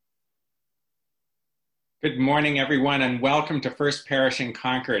Good morning, everyone, and welcome to First Parish in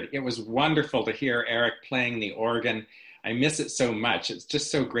Concord. It was wonderful to hear Eric playing the organ. I miss it so much. It's just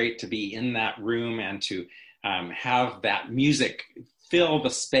so great to be in that room and to have that music fill the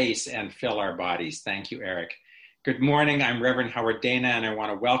space and fill our bodies. Thank you, Eric. Good morning. I'm Reverend Howard Dana, and I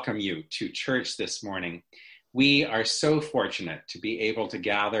want to welcome you to church this morning. We are so fortunate to be able to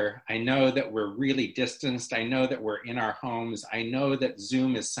gather. I know that we're really distanced. I know that we're in our homes. I know that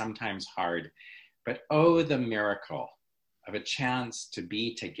Zoom is sometimes hard. But oh, the miracle of a chance to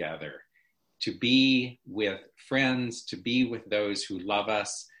be together, to be with friends, to be with those who love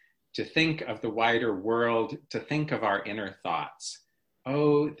us, to think of the wider world, to think of our inner thoughts.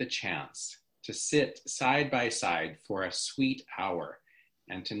 Oh, the chance to sit side by side for a sweet hour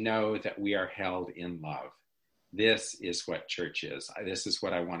and to know that we are held in love. This is what church is. This is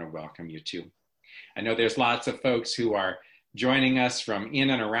what I want to welcome you to. I know there's lots of folks who are joining us from in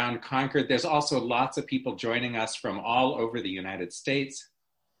and around Concord. There's also lots of people joining us from all over the United States,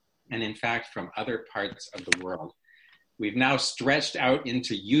 and in fact, from other parts of the world. We've now stretched out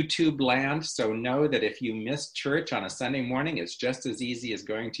into YouTube land, so know that if you missed church on a Sunday morning, it's just as easy as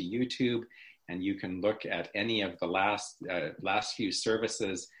going to YouTube, and you can look at any of the last few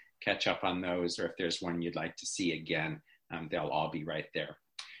services, catch up on those, or if there's one you'd like to see again, they'll all be right there.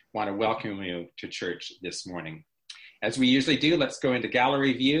 Want to welcome you to church this morning. As we usually do, let's go into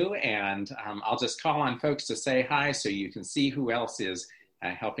gallery view, and I'll just call on folks to say hi so you can see who else is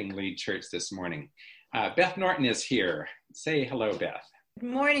helping lead church this morning. Beth Norton is here. Say hello, Beth. Good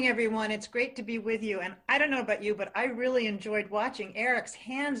morning, everyone. It's great to be with you. And I don't know about you, but I really enjoyed watching Eric's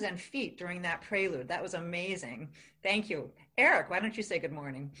hands and feet during that prelude. That was amazing. Thank you. Eric, why don't you say good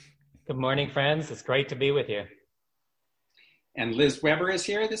morning? Good morning, friends. It's great to be with you. And Liz Weber is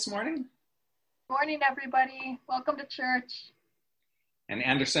here this morning. Morning, everybody. Welcome to church. And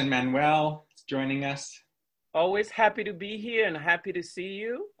Anderson Manuel is joining us. Always happy to be here and happy to see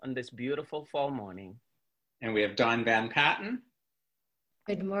you on this beautiful fall morning. And we have Dawn Van Patten.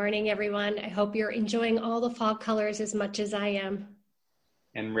 Good morning, everyone. I hope you're enjoying all the fall colors as much as I am.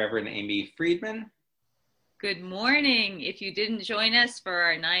 And Reverend Amy Friedman. Good morning. If you didn't join us for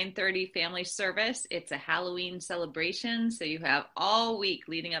our 9:30 family service, it's a Halloween celebration, so you have all week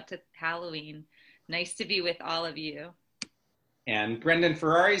leading up to Halloween. Nice to be with all of you. And Brendan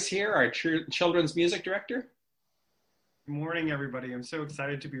Ferrari is here, our children's music director. Good morning, everybody. I'm so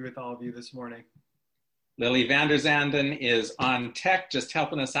excited to be with all of you this morning. Lily Vanderzanden is on tech, just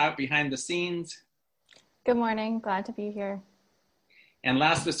helping us out behind the scenes. Good morning. Glad to be here. And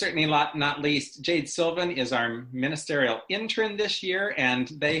last but certainly not least, Jade Sylvan is our ministerial intern this year, and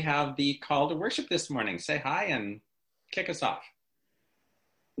they have the call to worship this morning. Say hi and kick us off.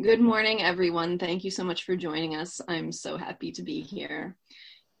 Good morning, everyone. Thank you so much for joining us. I'm so happy to be here.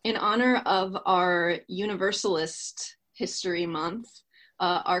 In honor of our Universalist History Month,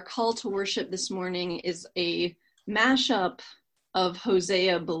 our call to worship this morning is a mashup of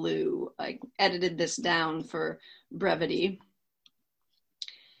Hosea Ballou. I edited this down for brevity.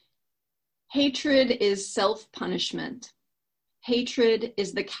 Hatred is self-punishment. Hatred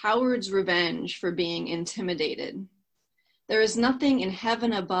is the coward's revenge for being intimidated. There is nothing in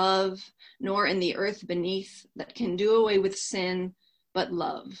heaven above, nor in the earth beneath, that can do away with sin but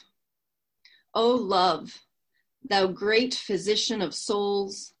love. O love, thou great physician of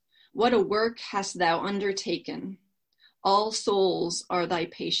souls, what a work hast thou undertaken. All souls are thy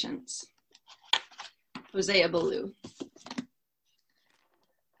patients. Hosea Ballou.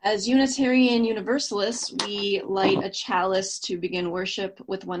 As Unitarian Universalists, we light a chalice to begin worship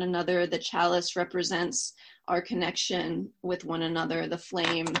with one another. The chalice represents our connection with one another. The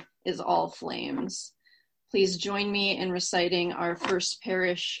flame is all flames. Please join me in reciting our First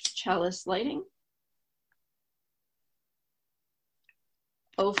Parish chalice lighting.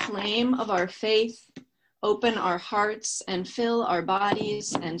 O flame of our faith, open our hearts and fill our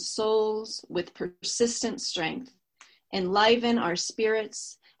bodies and souls with persistent strength. Enliven our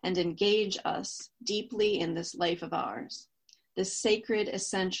spirits and engage us deeply in this life of ours, this sacred,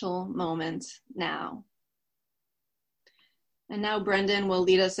 essential moment now. And now Brendan will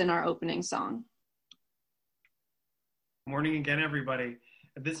lead us in our opening song. Morning again, everybody.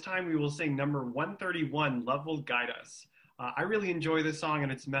 At this time, we will sing number 131, Love Will Guide Us. I really enjoy this song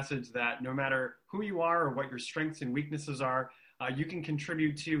and its message that no matter who you are or what your strengths and weaknesses are, you can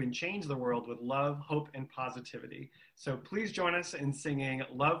contribute to and change the world with love, hope, and positivity. So please join us in singing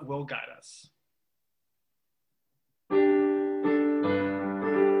Love Will Guide Us.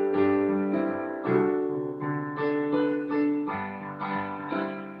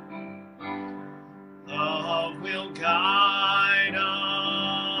 Love will guide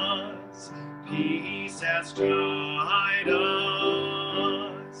us, Peace has dried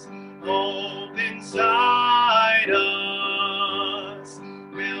us, hope inside us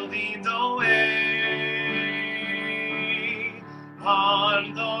will lead the way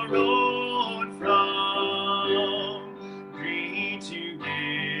on the road from greed to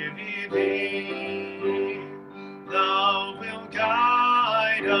giving. Love will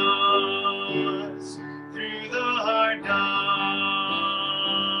guide us through the hard night.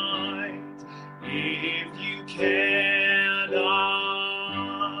 If you cannot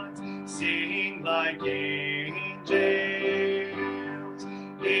sing like angels,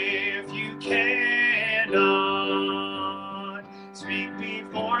 if you cannot speak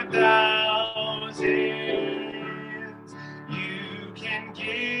before thousands, you can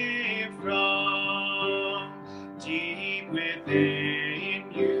give from deep within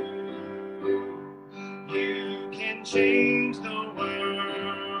you. You can change the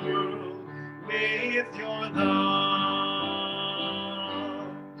world with your love.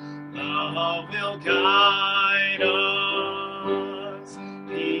 Love will guide us.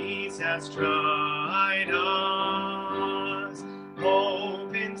 Peace has tried us.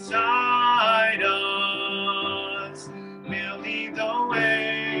 Hope inside us will lead the way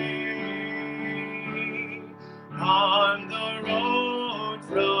on the road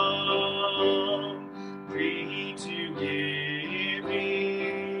from greed to giving.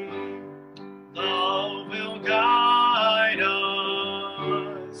 Love will guide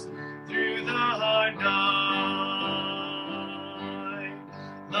us through the hard night.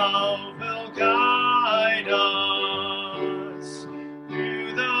 Love will guide us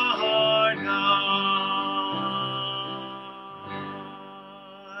through the hard night.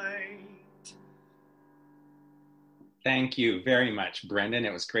 Thank you very much, Brendan.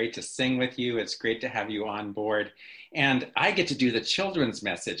 It was great to sing with you. It's great to have you on board. And I get to do the children's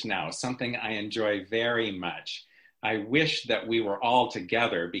message now, something I enjoy very much. I wish that we were all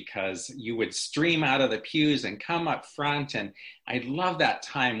together because you would stream out of the pews and come up front. And I'd love that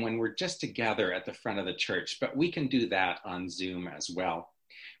time when we're just together at the front of the church, but we can do that on Zoom as well.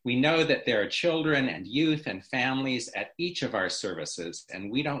 We know that there are children and youth and families at each of our services,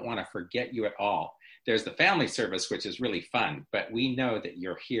 and we don't want to forget you at all. There's the family service, which is really fun, but we know that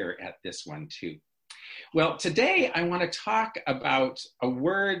you're here at this one too. Well, today I want to talk about a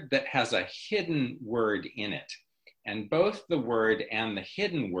word that has a hidden word in it. And both the word and the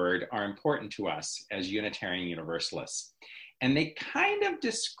hidden word are important to us as Unitarian Universalists. And they kind of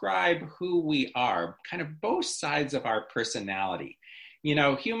describe who we are, kind of both sides of our personality. You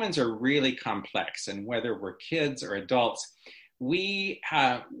know, humans are really complex, and whether we're kids or adults, we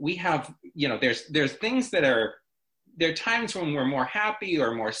have, you know, there's things that are, there are times when we're more happy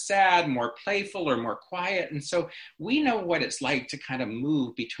or more sad, more playful or more quiet. And so we know what it's like to kind of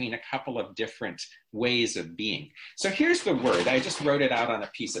move between a couple of different ways of being. So here's the word. I just wrote it out on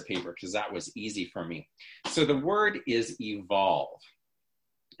a piece of paper because that was easy for me. So the word is evolve.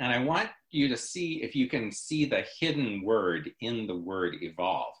 And I want you to see if you can see the hidden word in the word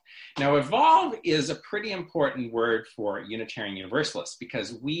evolve. Now, evolve is a pretty important word for Unitarian Universalists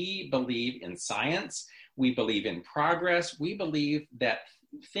because we believe in science, we believe in progress, we believe that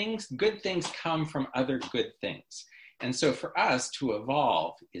good things come from other good things. And so for us to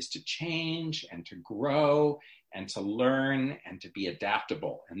evolve is to change and to grow and to learn and to be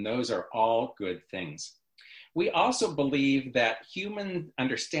adaptable. And those are all good things. We also believe that human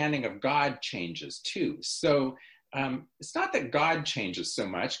understanding of God changes too. So it's not that God changes so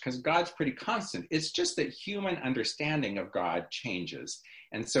much because God's pretty constant. It's just that human understanding of God changes.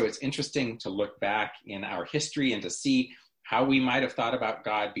 And so it's interesting to look back in our history and to see how we might have thought about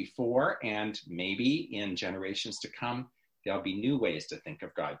God before, and maybe in generations to come, there'll be new ways to think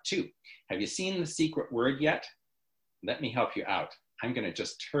of God too. Have you seen the secret word yet? Let me help you out. I'm going to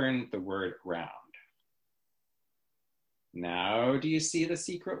just turn the word around. Now, do you see the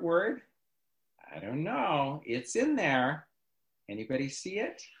secret word? I don't know. It's in there. Anybody see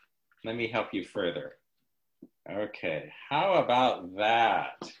it? Let me help you further. Okay, how about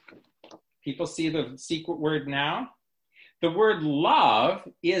that? People see the secret word now? The word love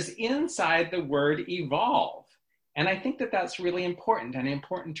is inside the word evolve. And I think that that's really important and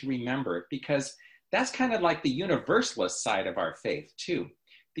important to remember because that's kind of like the Universalist side of our faith too.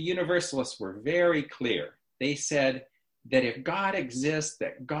 The Universalists were very clear. They said that if God exists,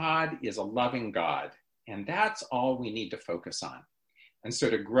 that God is a loving God, and that's all we need to focus on. And so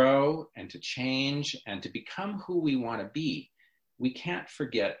to grow and to change and to become who we want to be, we can't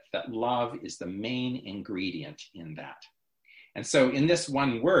forget that love is the main ingredient in that. And so in this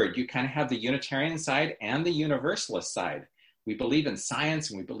one word, you kind of have the Unitarian side and the Universalist side. We believe in science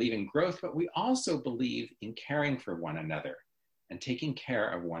and we believe in growth, but we also believe in caring for one another and taking care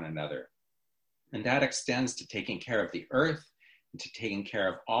of one another. And that extends to taking care of the earth and to taking care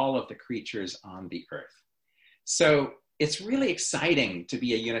of all of the creatures on the earth. So it's really exciting to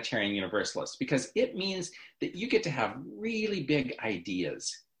be a Unitarian Universalist because it means that you get to have really big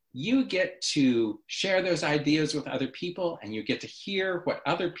ideas. You get to share those ideas with other people and you get to hear what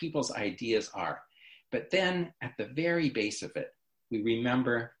other people's ideas are. But then at the very base of it, we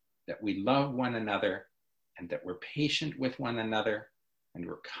remember that we love one another and that we're patient with one another and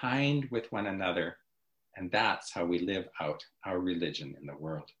we're kind with one another. And that's how we live out our religion in the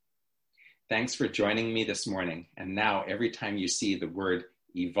world. Thanks for joining me this morning. And now every time you see the word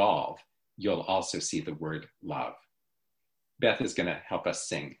evolve, you'll also see the word love. Beth is going to help us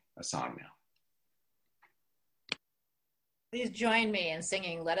sing a song now. Please join me in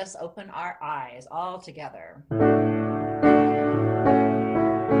singing Let Us Open Our Eyes all together.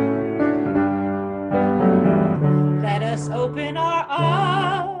 Let us open our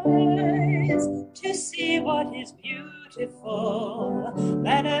eyes to see what is beautiful.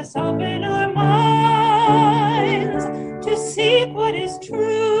 Let us open our minds to seek what is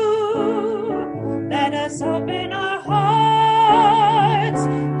true. Let us open our hearts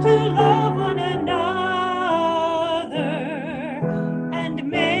to love one another. And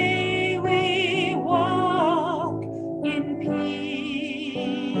may we walk in peace.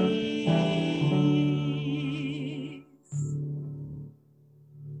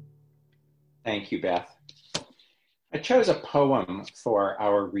 Thank you, Beth. I chose a poem for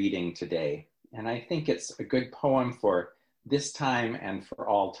our reading today, and I think it's a good poem for this time and for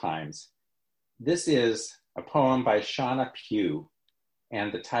all times. This is a poem by Shauna Pugh,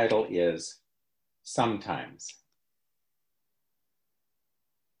 and the title is Sometimes.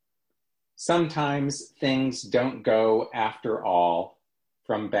 Sometimes things don't go after all,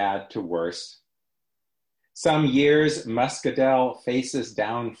 from bad to worse. Some years muscadel faces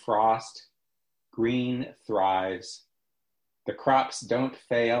down frost, green thrives. The crops don't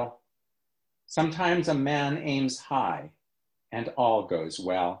fail. Sometimes a man aims high and all goes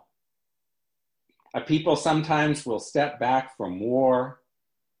well. A people sometimes will step back from war,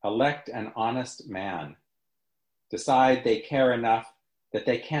 elect an honest man, decide they care enough that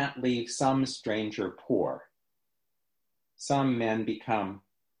they can't leave some stranger poor. Some men become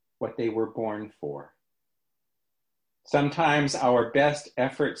what they were born for. Sometimes our best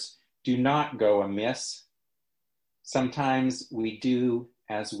efforts do not go amiss. Sometimes we do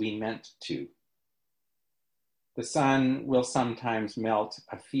as we meant to. The sun will sometimes melt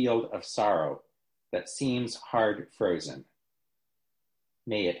a field of sorrow that seems hard frozen.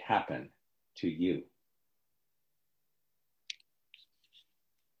 May it happen to you.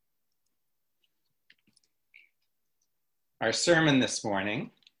 Our sermon this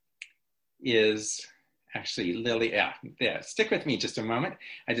morning is actually Lily. Yeah, stick with me just a moment.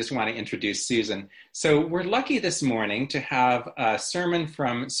 I just want to introduce Susan. So we're lucky this morning to have a sermon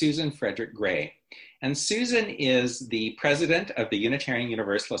from Susan Frederick Gray. And Susan is the president of the Unitarian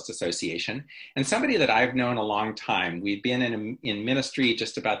Universalist Association and somebody that I've known a long time. We've been in ministry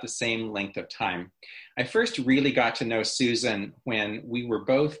just about the same length of time. I first really got to know Susan when we were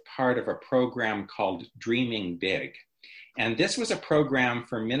both part of a program called Dreaming Big. And this was a program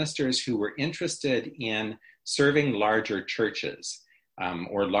for ministers who were interested in serving larger churches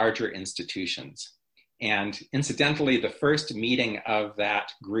or larger institutions. And incidentally, the first meeting of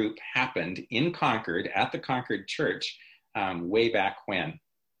that group happened in Concord at the Concord Church way back when.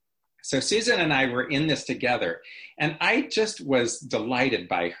 So Susan and I were in this together, and I just was delighted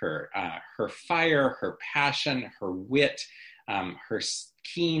by her, her fire, her passion, her wit, her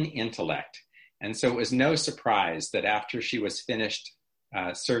keen intellect. And so it was no surprise that after she was finished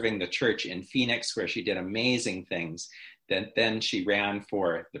serving the church in Phoenix, where she did amazing things, that then she ran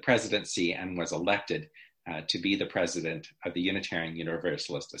for the presidency and was elected to be the president of the Unitarian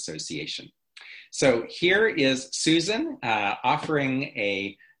Universalist Association. So here is Susan offering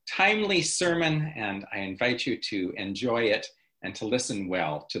a timely sermon, and I invite you to enjoy it and to listen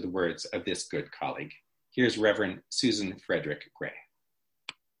well to the words of this good colleague. Here's Reverend Susan Frederick Gray.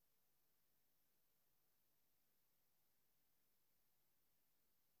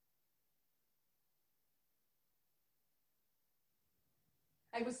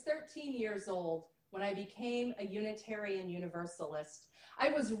 I was 13 years old when I became a Unitarian Universalist. I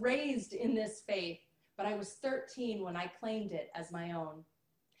was raised in this faith, but I was 13 when I claimed it as my own.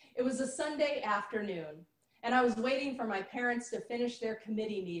 It was a Sunday afternoon, and I was waiting for my parents to finish their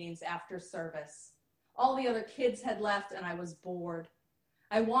committee meetings after service. All the other kids had left, and I was bored.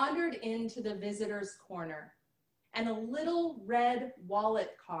 I wandered into the visitor's corner. and a little red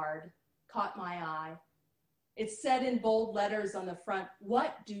wallet card caught my eye. It said in bold letters on the front,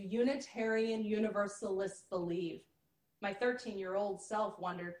 "What do Unitarian Universalists believe?" My 13-year-old self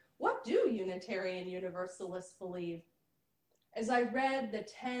wondered, what do Unitarian Universalists believe? As I read the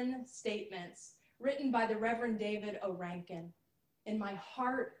 10 statements written by the Reverend David O. Rankin, in my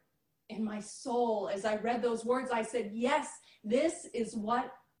heart, in my soul, as I read those words, I said, yes, this is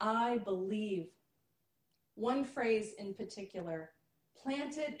what I believe. One phrase in particular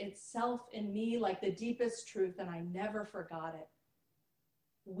planted itself in me like the deepest truth, and I never forgot it.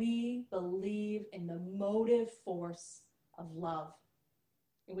 We believe in the motive force of love.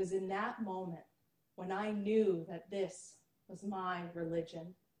 It was in that moment when I knew that this was my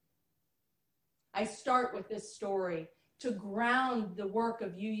religion. I start with this story to ground the work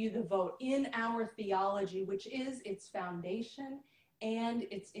of UU the Vote in our theology, which is its foundation and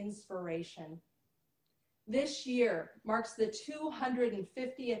its inspiration. This year marks the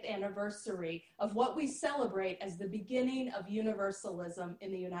 250th anniversary of what we celebrate as the beginning of Universalism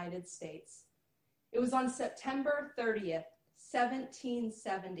in the United States. It was on September 30th,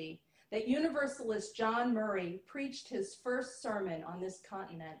 1770, that Universalist John Murray preached his first sermon on this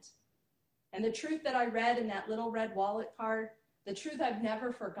continent. And the truth that I read in that little red wallet card, the truth I've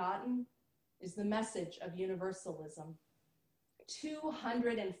never forgotten, is the message of Universalism.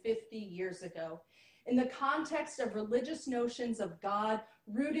 250 years ago, in the context of religious notions of God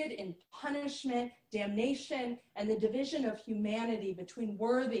rooted in punishment, damnation, and the division of humanity between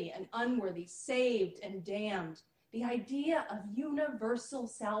worthy and unworthy, saved and damned, the idea of universal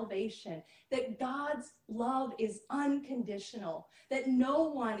salvation, that God's love is unconditional, that no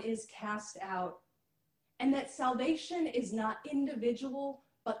one is cast out, and that salvation is not individual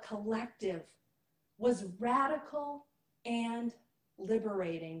but collective, was radical and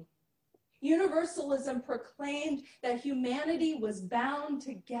liberating. Universalism proclaimed that humanity was bound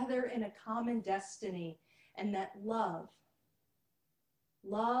together in a common destiny, and that love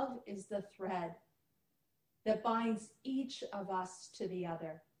is the thread that binds each of us to the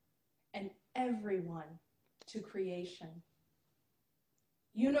other and everyone to creation.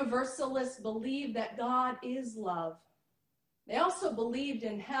 Universalists believe that God is love. They also believed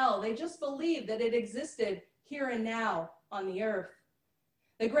in hell. They just believed that it existed here and now on the earth.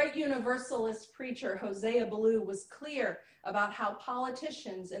 The great Universalist preacher, Hosea Ballou, was clear about how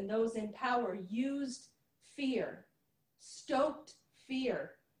politicians and those in power used fear, stoked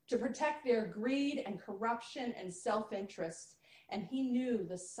fear, to protect their greed and corruption and self-interest, and he knew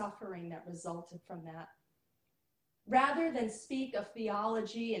the suffering that resulted from that. Rather than speak of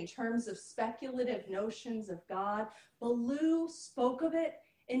theology in terms of speculative notions of God, Ballou spoke of it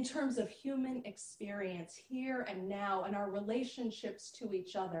in terms of human experience here and now and our relationships to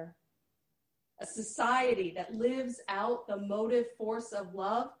each other. A society that lives out the motive force of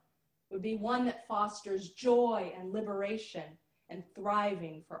love would be one that fosters joy and liberation and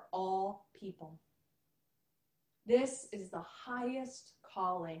thriving for all people. This is the highest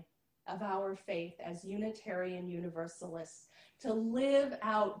calling of our faith as Unitarian Universalists, to live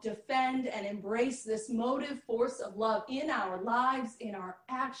out, defend, and embrace this motive force of love in our lives, in our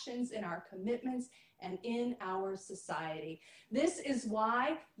actions, in our commitments, and in our society. This is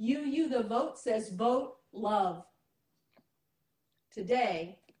why UU the Vote says, vote love.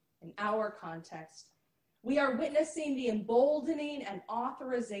 Today, in our context, we are witnessing the emboldening and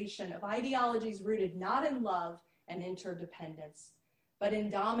authorization of ideologies rooted not in love and interdependence, but in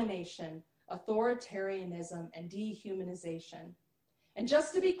domination, authoritarianism, and dehumanization. And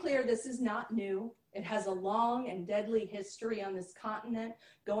just to be clear, this is not new. It has a long and deadly history on this continent,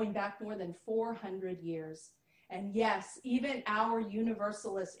 going back more than 400 years. And yes, even our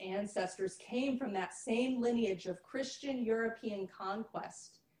Universalist ancestors came from that same lineage of Christian European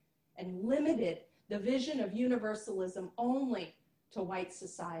conquest and limited the vision of universalism only to white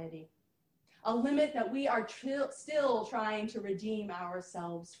society, a limit that we are still trying to redeem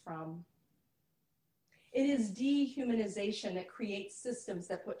ourselves from. It is dehumanization that creates systems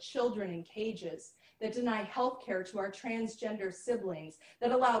that put children in cages, that deny health care to our transgender siblings,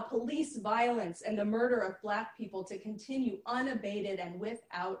 that allow police violence and the murder of Black people to continue unabated and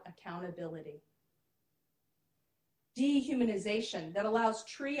without accountability. Dehumanization that allows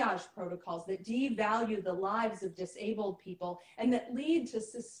triage protocols that devalue the lives of disabled people and that lead to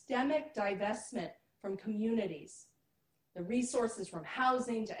systemic divestment from communities, the resources from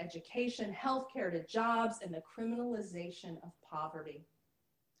housing to education, healthcare to jobs, and the criminalization of poverty.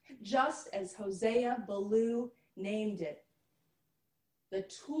 Just as Hosea Ballou named it, the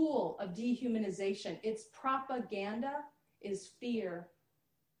tool of dehumanization, its propaganda, is fear.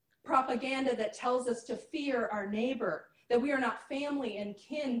 propaganda that tells us to fear our neighbor, that we are not family and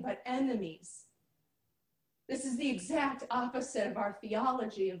kin, but enemies. This is the exact opposite of our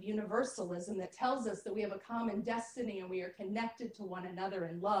theology of universalism that tells us that we have a common destiny and we are connected to one another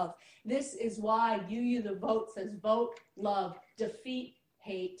in love. This is why You the Vote says vote love, defeat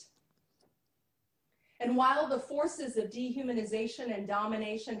hate. And while the forces of dehumanization and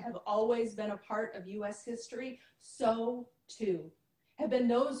domination have always been a part of U.S. history, so too have been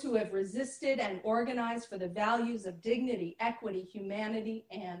those who have resisted and organized for the values of dignity, equity, humanity,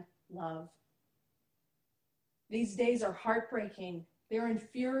 and love. These days are heartbreaking, they're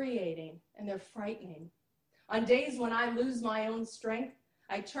infuriating, and they're frightening. On days when I lose my own strength,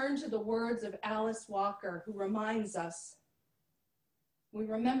 I turn to the words of Alice Walker, who reminds us, we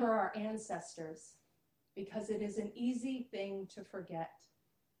remember our ancestors because it is an easy thing to forget,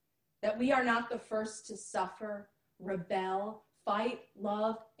 that we are not the first to suffer, rebel, fight,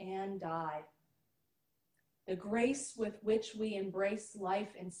 love, and die. The grace with which we embrace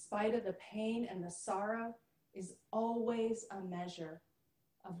life in spite of the pain and the sorrow is always a measure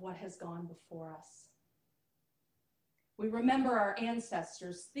of what has gone before us. We remember our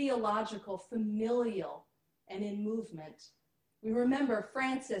ancestors, theological, familial, and in movement. We remember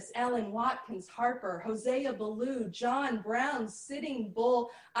Francis, Ellen Watkins Harper, Hosea Ballou, John Brown, Sitting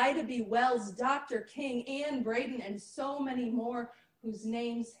Bull, Ida B. Wells, Dr. King, Anne Braden, and so many more whose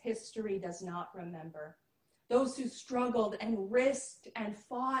names history does not remember. Those who struggled and risked and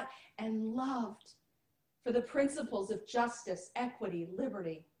fought and loved for the principles of justice, equity,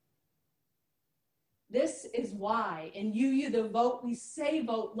 liberty. This is why in You the Vote, we say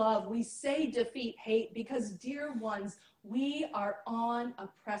vote love, we say defeat hate, because dear ones, we are on a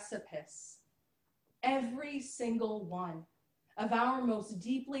precipice. Every single one of our most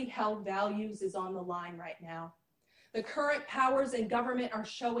deeply held values is on the line right now. The current powers in government are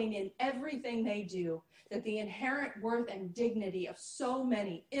showing in everything they do that the inherent worth and dignity of so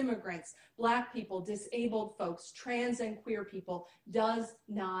many immigrants, Black people, disabled folks, trans and queer people does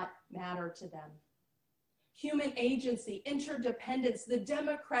not matter to them. Human agency, interdependence, the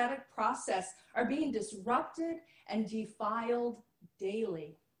democratic process are being disrupted and defiled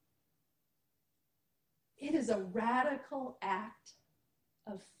daily. It is a radical act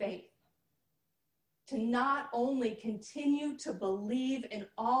of faith to not only continue to believe in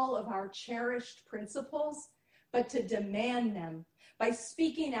all of our cherished principles, but to demand them by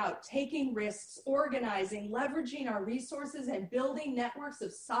speaking out, taking risks, organizing, leveraging our resources, and building networks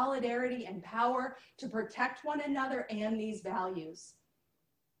of solidarity and power to protect one another and these values.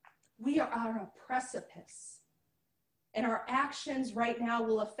 We are on a precipice, and our actions right now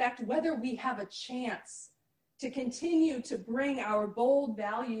will affect whether we have a chance to continue to bring our bold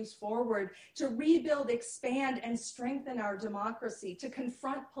values forward, to rebuild, expand, and strengthen our democracy, to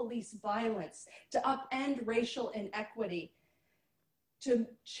confront police violence, to upend racial inequity, to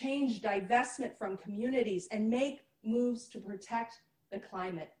change divestment from communities, and make moves to protect the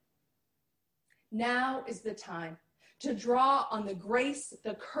climate. Now is the time to draw on the grace,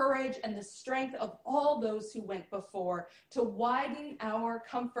 the courage, and the strength of all those who went before, to widen our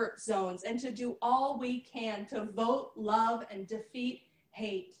comfort zones, and to do all we can to vote love and defeat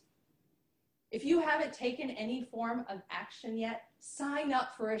hate. If you haven't taken any form of action yet, sign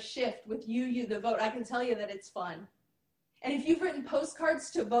up for a shift with You the Vote. I can tell you that it's fun. And if you've written postcards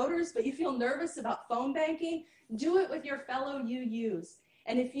to voters, but you feel nervous about phone banking, do it with your fellow UUs.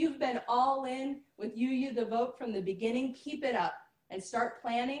 And if you've been all in with You the Vote from the beginning, keep it up and start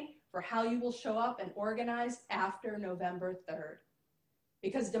planning for how you will show up and organize after November 3rd.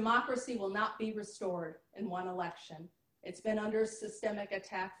 Because democracy will not be restored in one election. It's been under systemic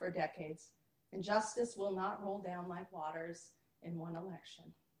attack for decades, and justice will not roll down like waters in one election.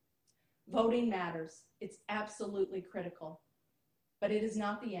 Voting matters. It's absolutely critical, but it is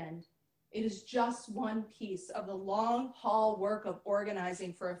not the end. It is just one piece of the long haul work of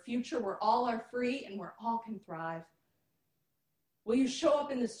organizing for a future where all are free and where all can thrive. Will you show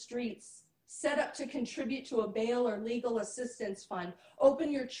up in the streets, set up to contribute to a bail or legal assistance fund,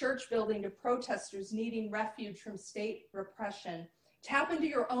 open your church building to protesters needing refuge from state repression, tap into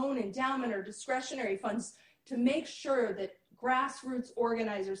your own endowment or discretionary funds to make sure that grassroots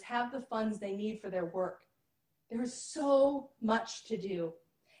organizers have the funds they need for their work? There is so much to do.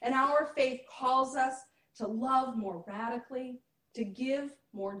 And our faith calls us to love more radically, to give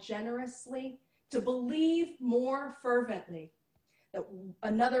more generously, to believe more fervently that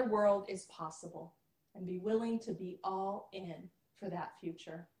another world is possible, and be willing to be all in for that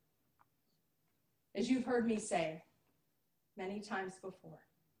future. As you've heard me say many times before,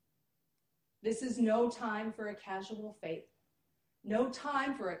 this is no time for a casual faith. No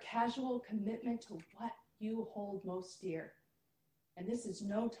time for a casual commitment to what you hold most dear. And this is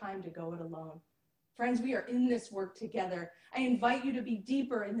no time to go it alone. Friends, we are in this work together. I invite you to be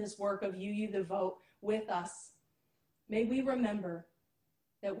deeper in this work of You the Vote with us. May we remember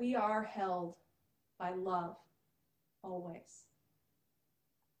that we are held by love always.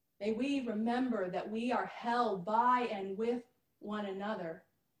 May we remember that we are held by and with one another.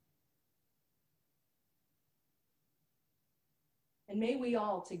 And may we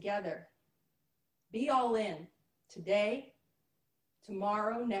all together be all in today,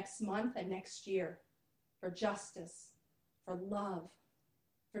 tomorrow, next month, and next year for justice, for love,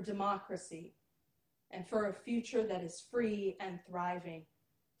 for democracy, and for a future that is free and thriving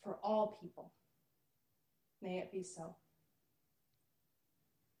for all people. May it be so.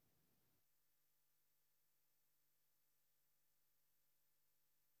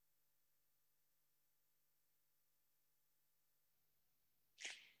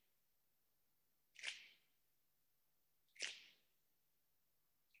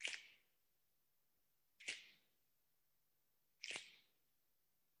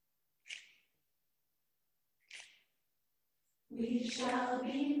 We shall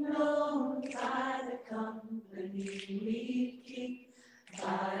be known by the company we keep,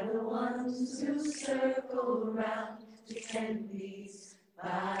 by the ones who circle round to tend these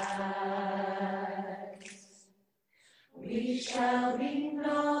fires. We shall be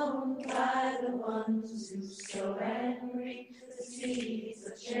known by the ones who sow and reap the seeds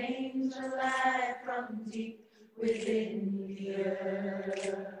of change alive from deep within the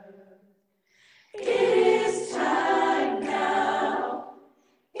earth. It is time now.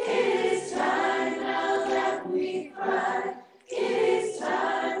 It is time now that we cry. It is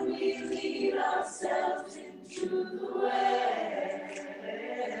time we lead ourselves into the well.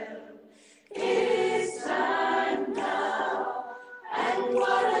 It is time now, and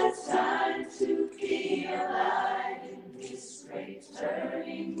what a time to be alive. In this great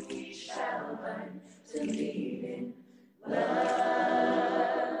turning we shall learn to lead in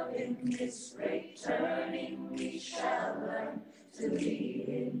love. In this great turning we shall learn to lead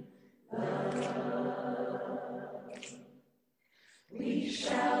in love. We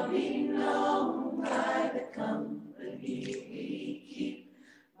shall be known by the company we keep,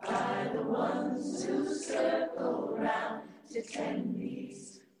 by the ones who circle round to tend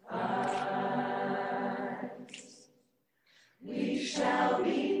these fires. We shall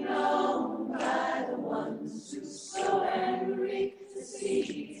be known by the ones who sow and reap the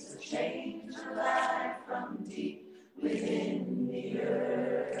seeds of change alive from deep within the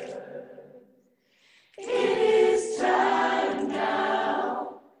earth. It is time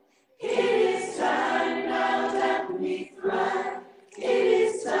now. It is time now that we thrive. It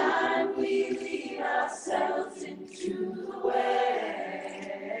is time we lead ourselves into the well.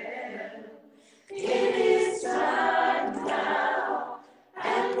 It is time now,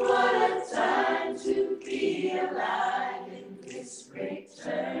 and what a time to be alive. In this great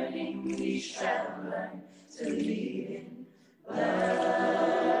turning we shall learn to lead in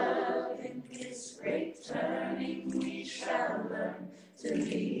love. In this great turning we shall learn to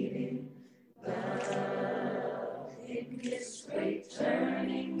lead in love. In this great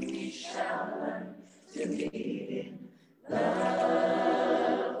turning we shall learn to lead in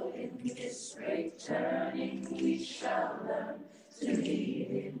love. In this great turning we shall learn to lead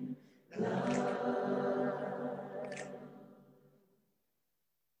in love.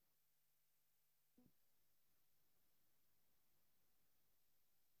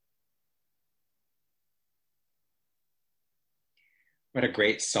 What a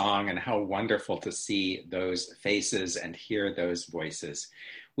great song, and how wonderful to see those faces and hear those voices.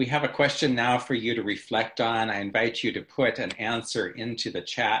 We have a question now for you to reflect on. I invite you to put an answer into the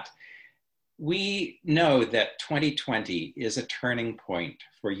chat. We know that 2020 is a turning point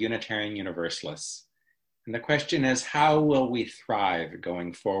for Unitarian Universalists. And the question is, how will we thrive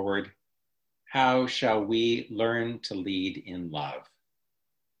going forward? How shall we learn to lead in love?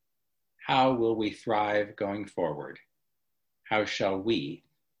 How will we thrive going forward? How shall we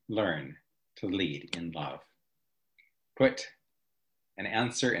learn to lead in love? Put an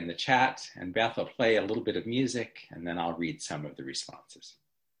answer in the chat, and Beth will play a little bit of music, and then I'll read some of the responses.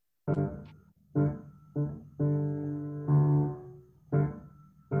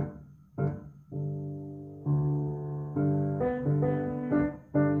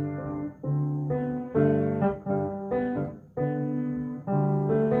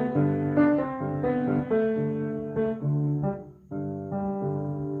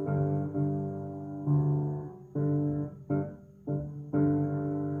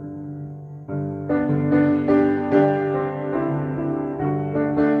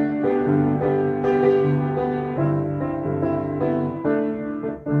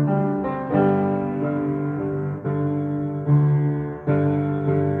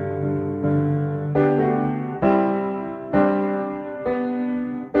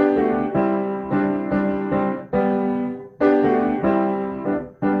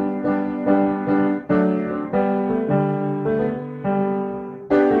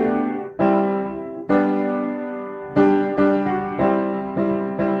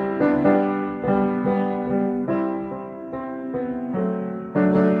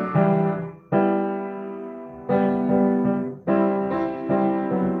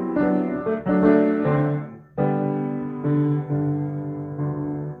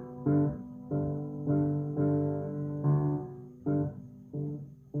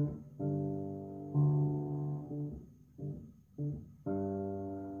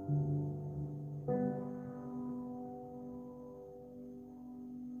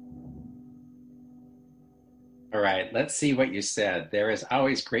 All right, let's see what you said. There is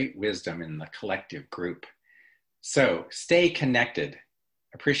always great wisdom in the collective group. So stay connected,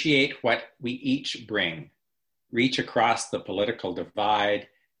 appreciate what we each bring, reach across the political divide,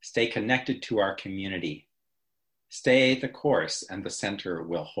 stay connected to our community. Stay the course and the center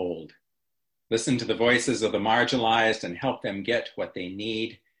will hold. Listen to the voices of the marginalized and help them get what they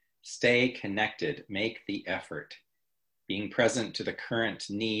need. Stay connected, make the effort. Being present to the current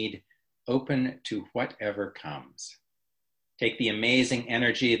need, open to whatever comes. Take the amazing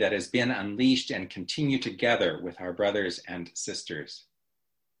energy that has been unleashed and continue together with our brothers and sisters.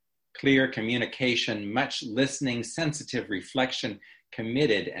 Clear communication, much listening, sensitive reflection,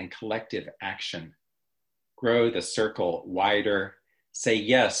 committed and collective action. Grow the circle wider. Say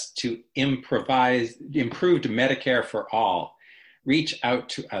yes to improved Medicare for all. Reach out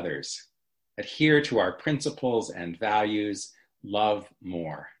to others. Adhere to our principles and values. Love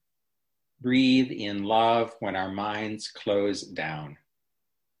more. Breathe in love when our minds close down.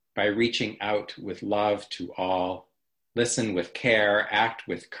 By reaching out with love to all, listen with care, act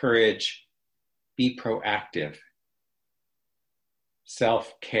with courage, be proactive.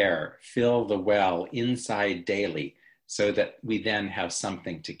 Self-care, fill the well inside daily so that we then have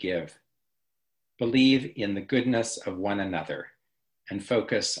something to give. Believe in the goodness of one another and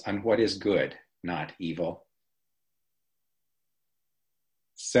focus on what is good, not evil.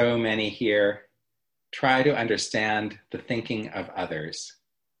 So many here. Try to understand the thinking of others.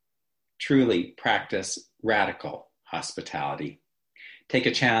 Truly practice radical hospitality. Take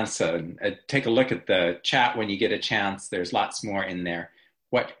a chance, take a look at the chat when you get a chance. There's lots more in there.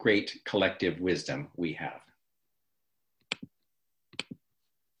 What great collective wisdom we have.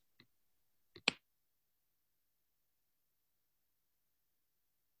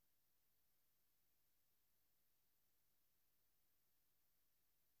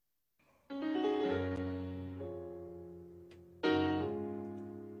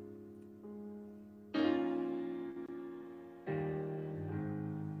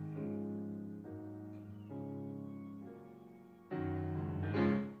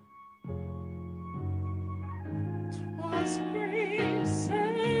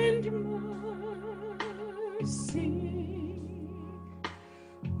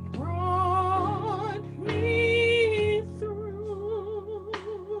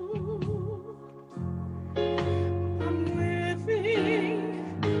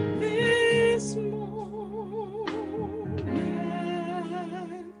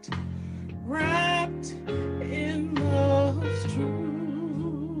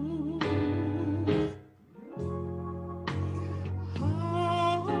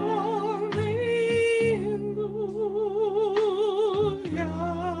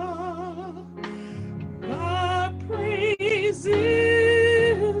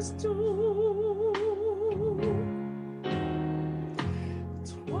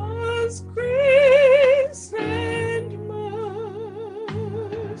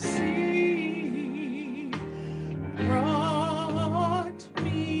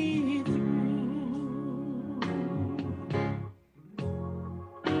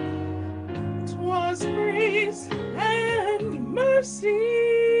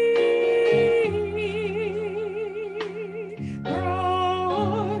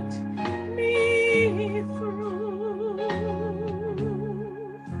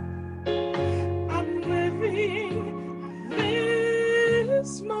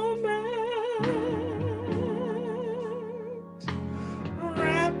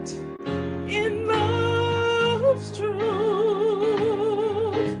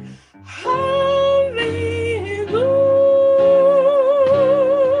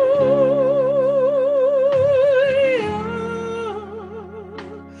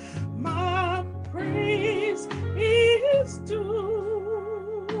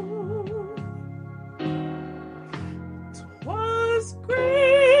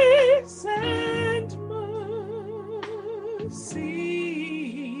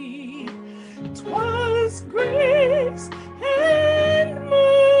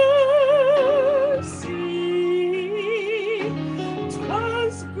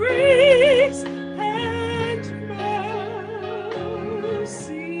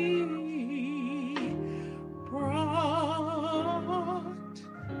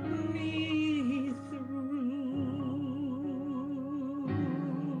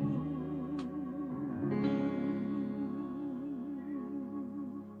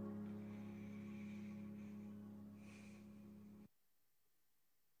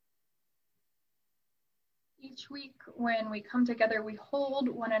 Each week when we come together, we hold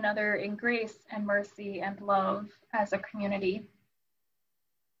one another in grace and mercy and love as a community.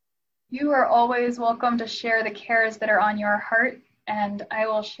 You are always welcome to share the cares that are on your heart, and I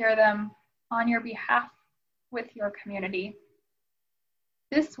will share them on your behalf with your community.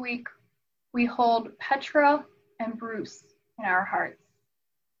 This week, we hold Petra and Bruce in our hearts.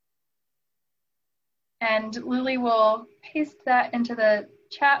 And Lily will paste that into the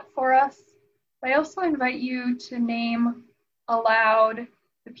chat for us. I also invite you to name aloud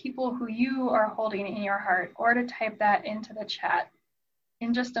the people who you are holding in your heart, or to type that into the chat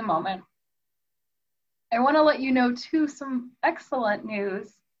in just a moment. I want to let you know too some excellent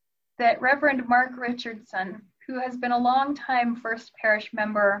news that Reverend Mark Richardson, who has been a longtime First Parish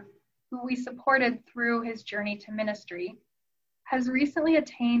member who we supported through his journey to ministry, has recently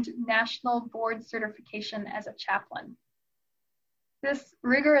attained national board certification as a chaplain. This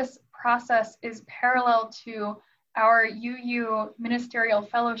rigorous process is parallel to our UU ministerial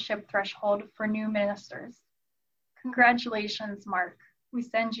fellowship threshold for new ministers. Congratulations, Mark. We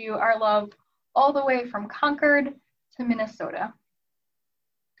send you our love all the way from Concord to Minnesota.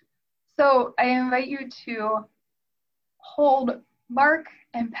 So I invite you to hold Mark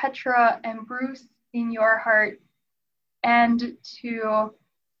and Petra and Bruce in your heart and to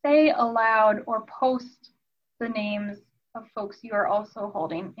say aloud or post the names of folks you are also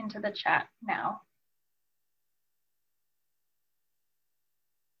holding into the chat now.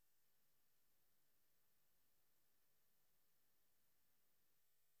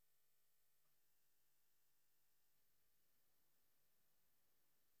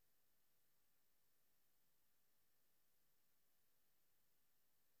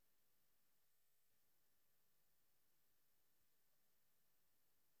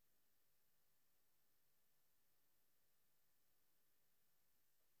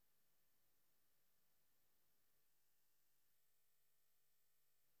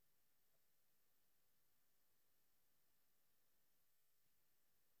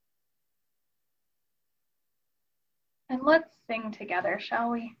 And let's sing together, shall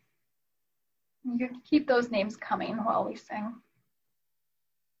we? You can keep those names coming while we sing.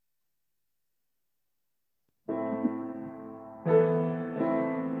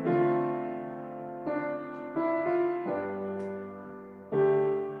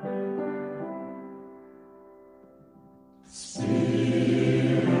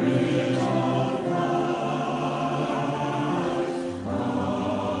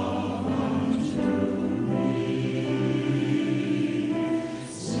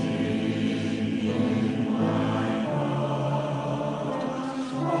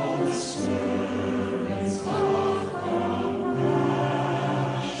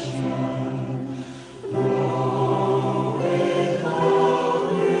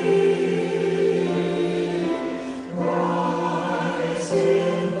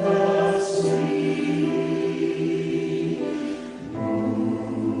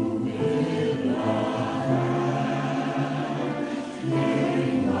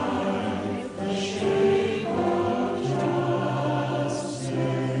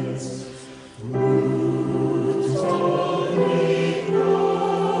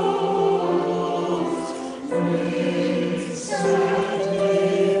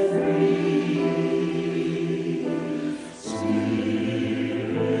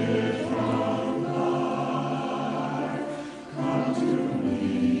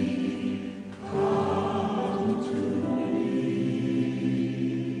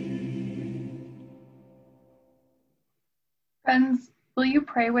 Friends, will you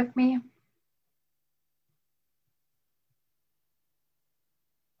pray with me?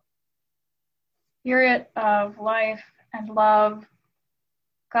 Spirit of life and love,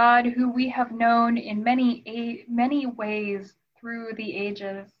 God, who we have known in many ways through the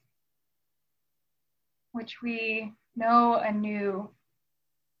ages, which we know anew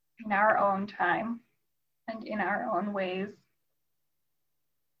in our own time and in our own ways.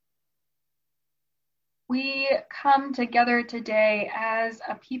 We come together today as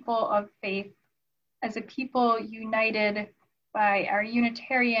a people of faith, as a people united by our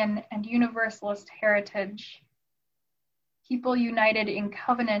Unitarian and Universalist heritage, people united in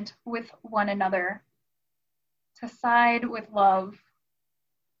covenant with one another, to side with love.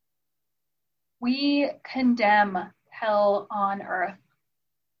 We condemn hell on earth.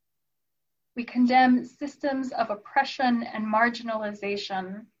 We condemn systems of oppression and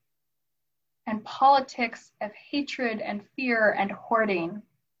marginalization, and politics of hatred and fear and hoarding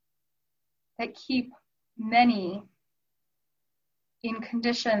that keep many in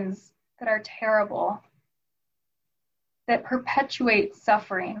conditions that are terrible, that perpetuate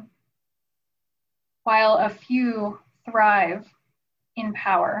suffering. while a few thrive in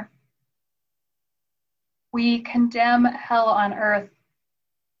power. We condemn hell on earth.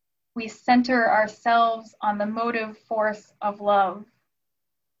 We center ourselves on the motive force of love.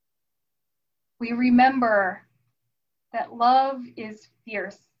 We remember that love is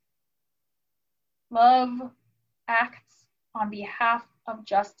fierce. Love acts on behalf of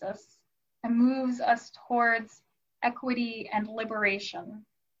justice and moves us towards equity and liberation.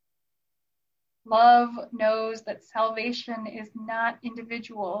 Love knows that salvation is not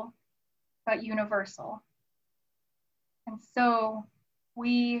individual, but universal. And so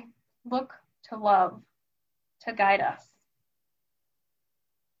we look to love to guide us.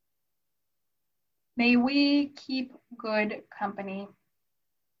 May we keep good company.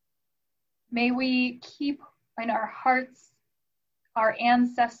 May we keep in our hearts our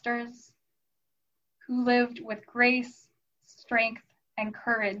ancestors who lived with grace, strength, and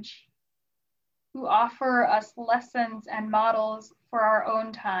courage, who offer us lessons and models for our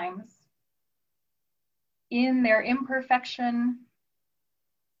own times. In their imperfection,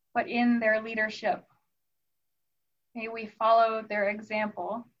 but in their leadership, may we follow their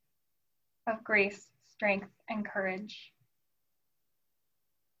example of grace, strength, and courage.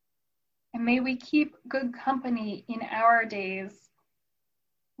 And may we keep good company in our days,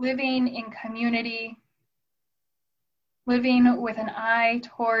 living in community, living with an eye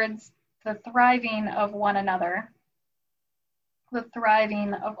towards the thriving of one another, the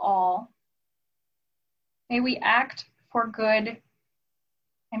thriving of all. May we act for good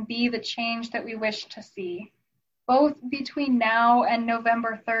and be the change that we wish to see, both between now and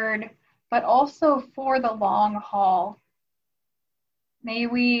November 3rd, but also for the long haul. May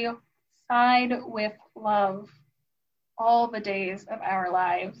we side with love all the days of our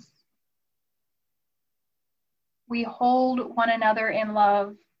lives. We hold one another in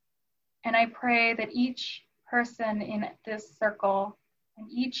love, and I pray that each person in this circle and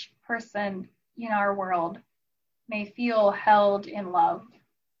each person in our world may feel held in love.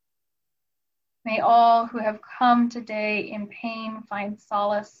 May all who have come today in pain find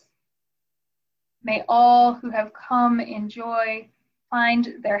solace. May all who have come in joy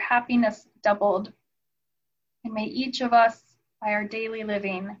find their happiness doubled. And may each of us, by our daily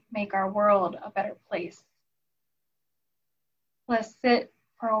living, make our world a better place. Let's sit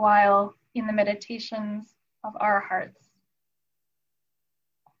for a while in the meditations of our hearts.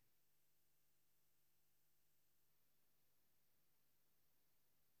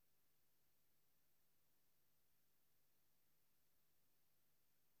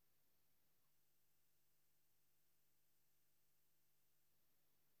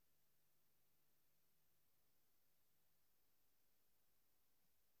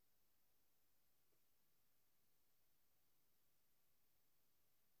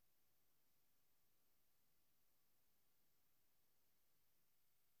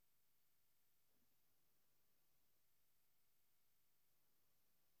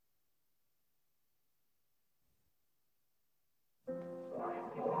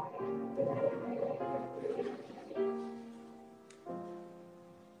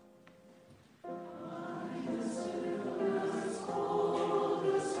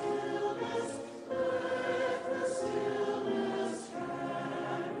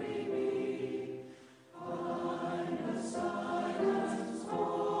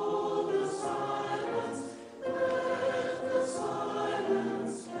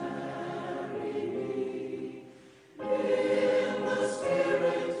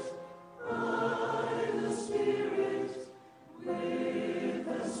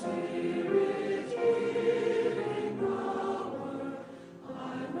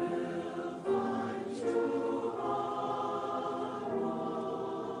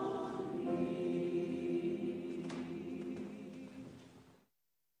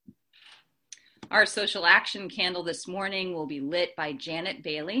 Our social action candle this morning will be lit by Janet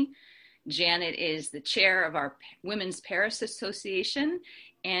Bailey. Janet is the chair of our Women's Parish Association,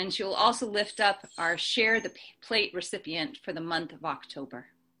 and she will also lift up our Share the Plate recipient for the month of October.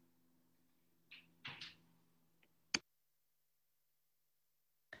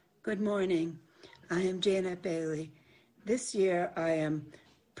 Good morning. I am Janet Bailey. This year I am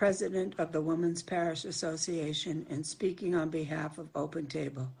president of the Women's Parish Association and speaking on behalf of Open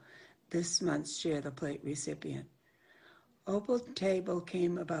Table, this month's Share the Plate recipient. Open Table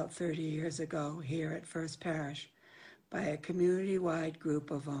came about 30 years ago here at First Parish by a community-wide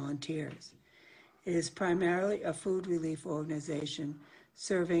group of volunteers. It is primarily a food relief organization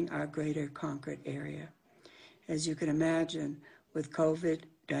serving our greater Concord area. As you can imagine, with COVID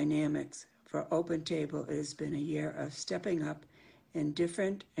dynamics, for Open Table, it has been a year of stepping up in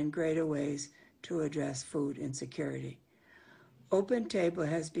different and greater ways to address food insecurity. Open Table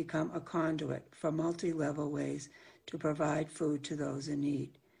has become a conduit for multi-level ways to provide food to those in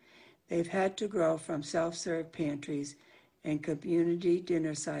need. They've had to grow from self-serve pantries and community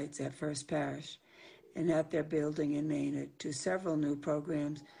dinner sites at First Parish and at their building in Maynard to several new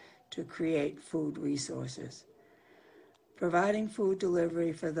programs to create food resources. Providing food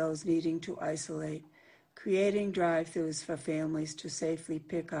delivery for those needing to isolate, creating drive-thrus for families to safely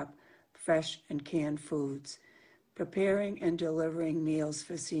pick up fresh and canned foods, preparing and delivering meals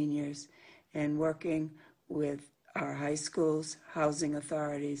for seniors, and working with our high schools, housing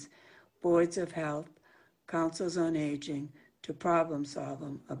authorities, boards of health, councils on aging, to problem solve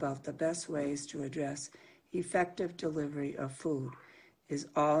them about the best ways to address effective delivery of food is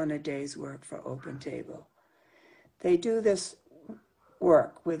all in a day's work for Open Table. They do this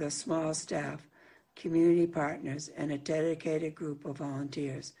work with a small staff, community partners, and a dedicated group of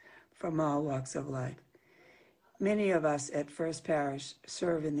volunteers from all walks of life. Many of us at First Parish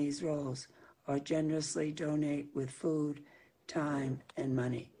serve in these roles or generously donate with food, time, and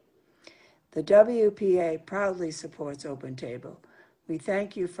money. The WPA proudly supports Open Table. We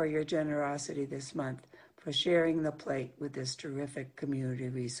thank you for your generosity this month for sharing the plate with this terrific community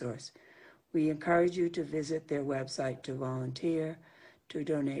resource. We encourage you to visit their website to volunteer, to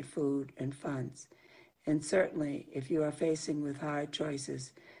donate food and funds. And certainly, if you are facing with hard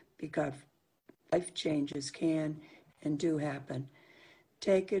choices, because life changes can and do happen,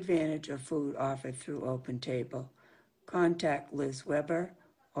 take advantage of food offered through Open Table. Contact Liz Weber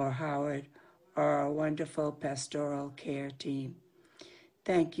or Howard or our wonderful pastoral care team.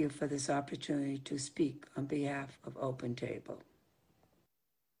 Thank you for this opportunity to speak on behalf of Open Table.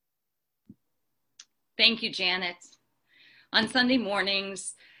 Thank you, Janet. On Sunday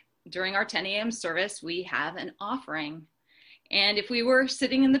mornings, during our 10 a.m. service, we have an offering. And if we were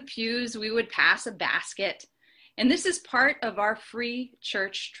sitting in the pews, we would pass a basket. And this is part of our free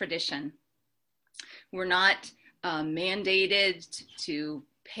church tradition. We're not mandated to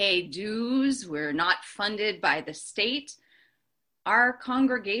pay dues. We're not funded by the state. Our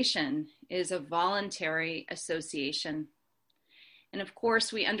congregation is a voluntary association. And of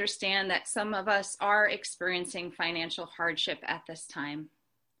course, we understand that some of us are experiencing financial hardship at this time.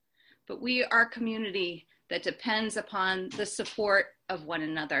 But we are a community that depends upon the support of one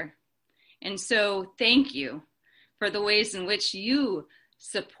another. And so thank you for the ways in which you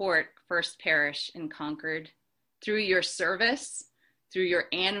support First Parish in Concord through your service, through your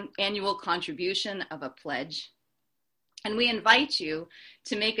annual contribution of a pledge. And we invite you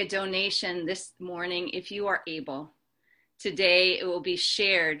to make a donation this morning if you are able. Today it will be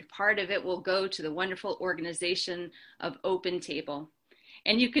shared. Part of it will go to the wonderful organization of Open Table.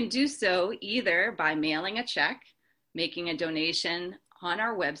 And you can do so either by mailing a check, making a donation on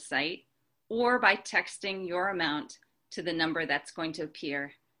our website, or by texting your amount to the number that's going to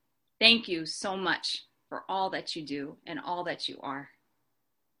appear. Thank you so much for all that you do and all that you are.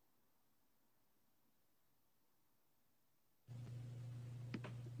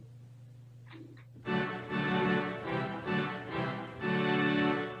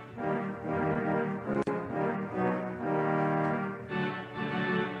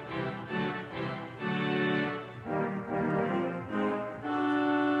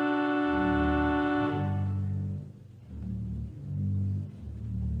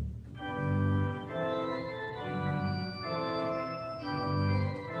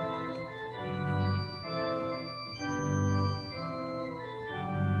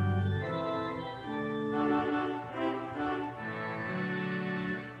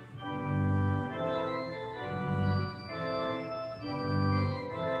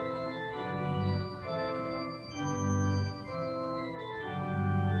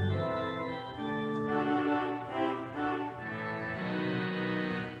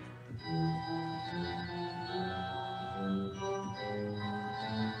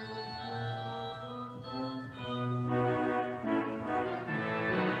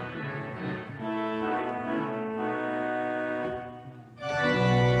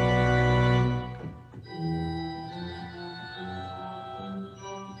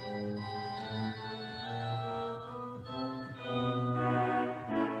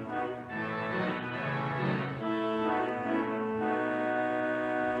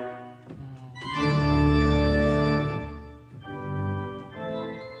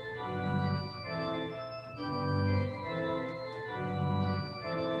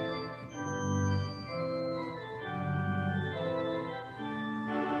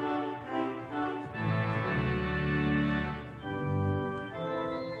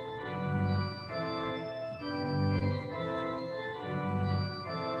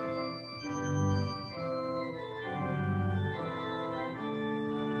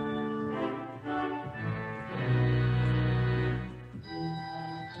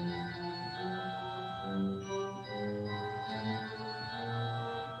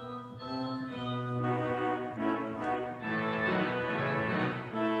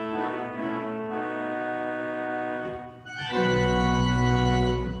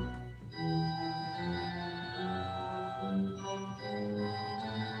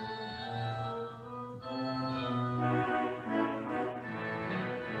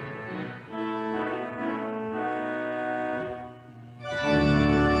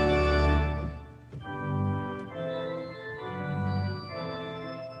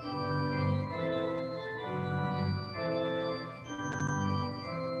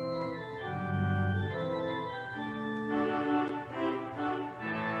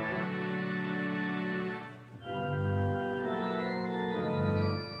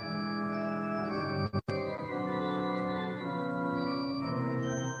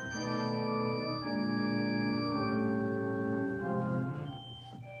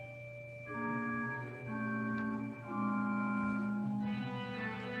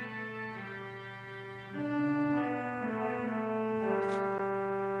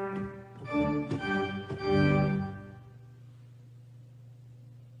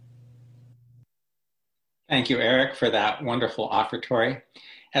 Thank you, Eric, for that wonderful offertory.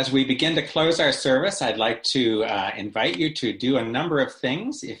 As we begin to close our service, I'd like to invite you to do a number of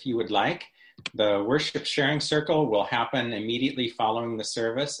things if you would like. The worship sharing circle will happen immediately following the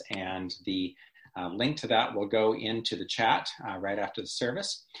service, and the link to that will go into the chat right after the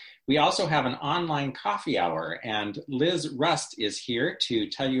service. We also have an online coffee hour, and Liz Rust is here to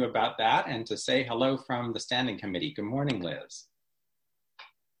tell you about that and to say hello from the standing committee. Good morning, Liz.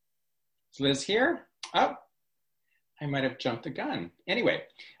 Is Liz here? Oh, I might have jumped the gun. Anyway,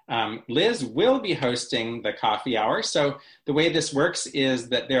 Liz will be hosting the coffee hour. So the way this works is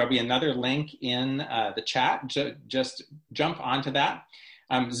that there will be another link in the chat. Just jump onto that.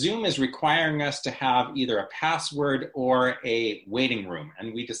 Zoom is requiring us to have either a password or a waiting room.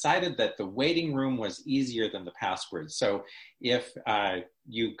 And we decided that the waiting room was easier than the password. So if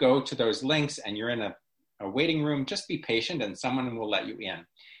you go to those links and you're in a waiting room, just be patient and someone will let you in.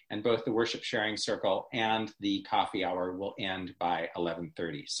 And both the worship sharing circle and the coffee hour will end by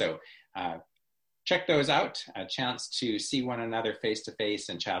 11:30. So check those out, a chance to see one another face to face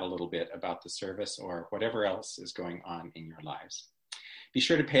and chat a little bit about the service or whatever else is going on in your lives. Be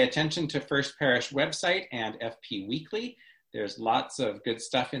sure to pay attention to First Parish website and FP Weekly. There's lots of good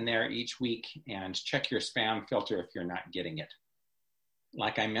stuff in there each week, and check your spam filter if you're not getting it.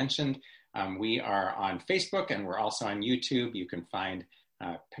 Like I mentioned, we are on Facebook and we're also on YouTube. You can find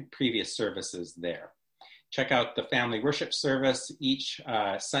previous services there. Check out the family worship service each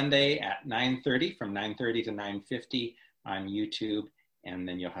Sunday at 9:30, from 9:30 to 9:50 on YouTube, and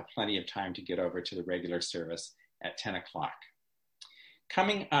then you'll have plenty of time to get over to the regular service at 10 o'clock.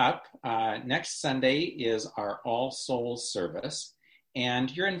 Coming up next Sunday is our All Souls service, and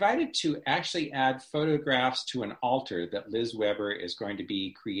you're invited to actually add photographs to an altar that Liz Weber is going to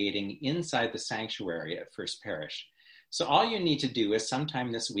be creating inside the sanctuary at First Parish. So all you need to do is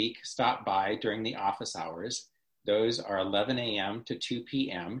sometime this week, stop by during the office hours. Those are 11 a.m. to 2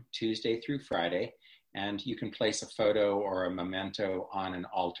 p.m., Tuesday through Friday, and you can place a photo or a memento on an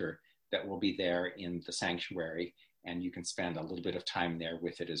altar that will be there in the sanctuary, and you can spend a little bit of time there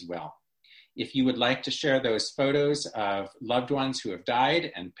with it as well. If you would like to share those photos of loved ones who have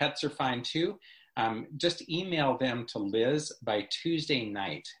died, and pets are fine too, just email them to Liz by Tuesday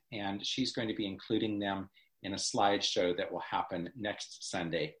night, and she's going to be including them in a slideshow that will happen next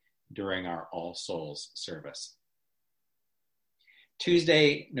Sunday during our All Souls service.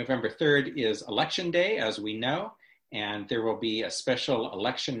 Tuesday, November 3rd is Election Day, as we know, and there will be a special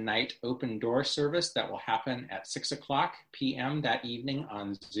election night open door service that will happen at 6 o'clock p.m. that evening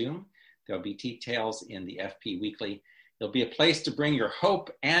on Zoom. There'll be details in the FP Weekly. There'll be a place to bring your hope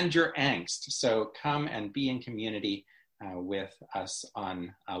and your angst. So come and be in community with us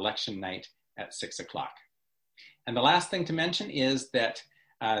on election night at 6 o'clock. And the last thing to mention is that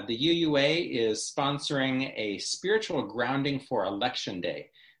the UUA is sponsoring a spiritual grounding for Election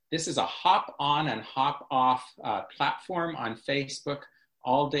Day. This is a hop on and hop off platform on Facebook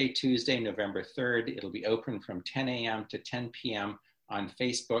all day Tuesday, November 3rd. It'll be open from 10 a.m. to 10 p.m. on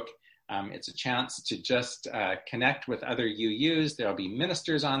Facebook. It's a chance to just connect with other UUs. There'll be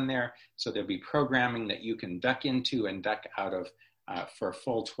ministers on there, so there'll be programming that you can duck into and duck out of for a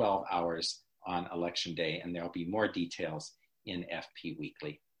full 12 hours on Election Day, and there'll be more details in FP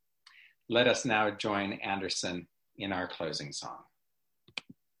Weekly. Let us now join Anderson in our closing song.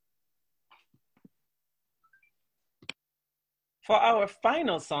 For our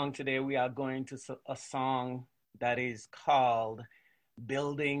final song today, we are going to a song that is called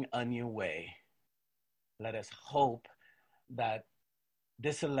Building a New Way. Let us hope that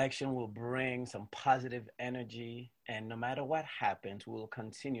this election will bring some positive energy, and no matter what happens, we will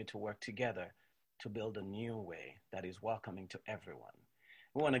continue to work together to build a new way that is welcoming to everyone.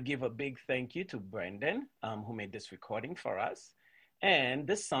 We want to give a big thank you to Brendan, who made this recording for us. And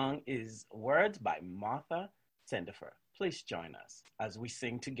this song is words by Martha Sendifer. Please join us as we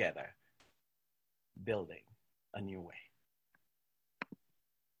sing together, Building a New Way.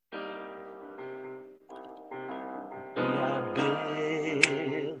 We are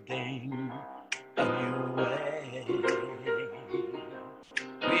building a new way.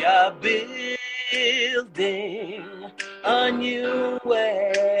 We are building a new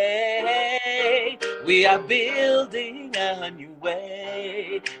way. We are building a new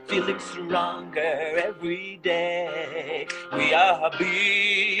way, feeling stronger every day. We are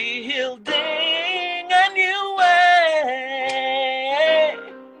building a new way.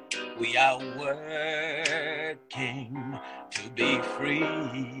 We are working to be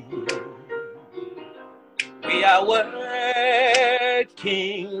free. We are working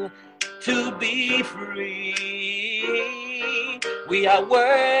to be free. We are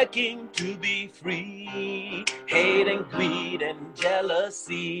working to be free. Hate and greed and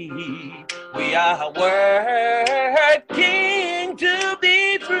jealousy. We are working to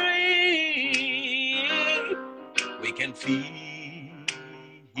be free. We can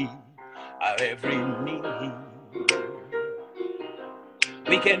feed our every need.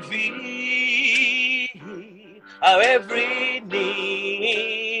 We can feed our every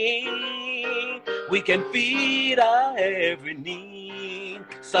need. We can feed our every need.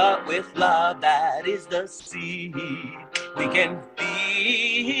 Start with love, that is the seed. We can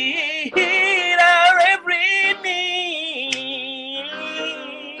feed our every need.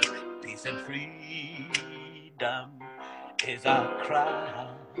 Peace and freedom is our cry.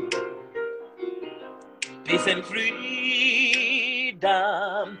 Peace and freedom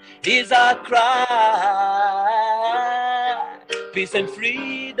is our cry. Peace and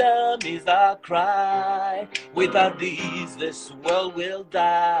freedom is our cry. Without these, this world will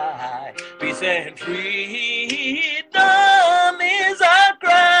die. Peace and freedom is our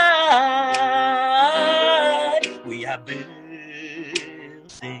cry. We are building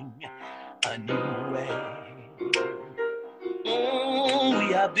a new way.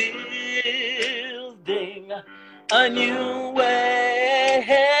 We are building a new way.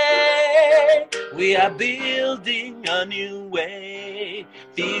 We are building a new way,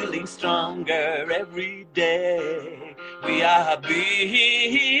 feeling stronger every day. We are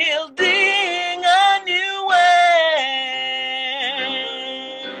building a new way.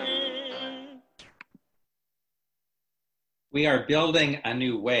 We are building a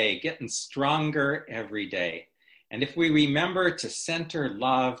new way, getting stronger every day. And if we remember to center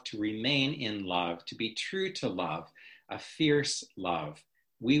love, to remain in love, to be true to love, a fierce love,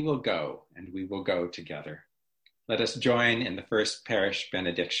 we will go, and we will go together. Let us join in the first parish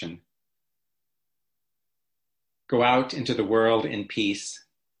benediction. Go out into the world in peace,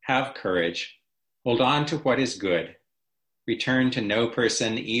 have courage, hold on to what is good, return to no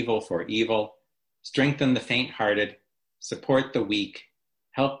person evil for evil, strengthen the faint-hearted, support the weak,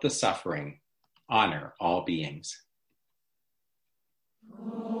 help the suffering, honor all beings.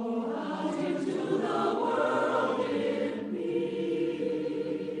 Oh.